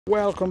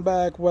Welcome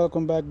back,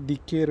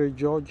 Decatur,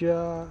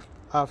 Georgia.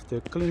 After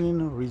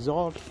cleaning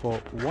result for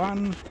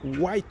one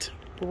white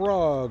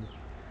rug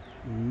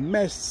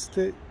messed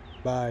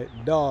by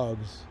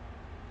dogs.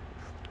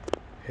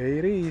 Here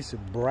it is,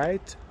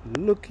 bright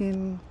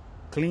looking,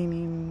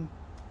 cleaning,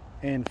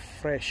 and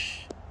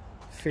fresh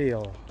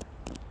feel.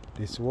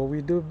 This is what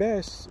we do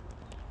best.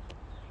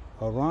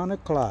 Around the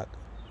clock,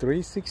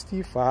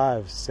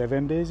 365,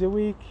 7 days a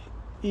week,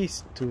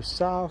 east to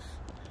south,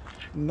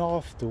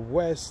 north to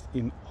west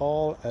in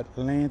all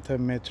Atlanta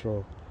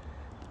Metro.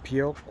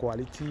 Pure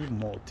quality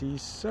multi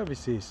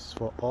services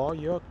for all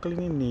your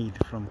cleaning needs,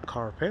 from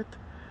carpet,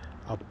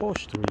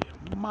 upholstery,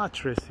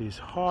 mattresses,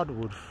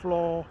 hardwood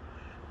floor,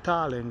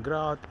 tile and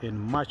grout, and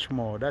much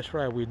more. That's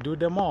right, we do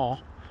them all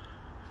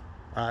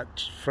at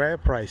fair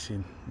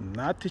pricing.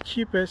 Not the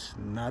cheapest,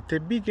 not the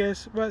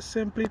biggest, but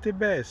simply the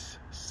best.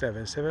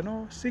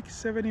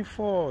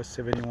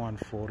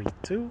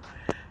 770-674-7142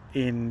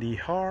 in the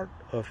heart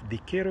of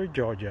Decatur,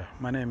 Georgia.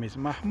 My name is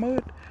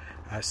Mahmoud.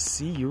 I'll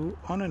see you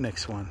on the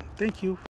next one. Thank you.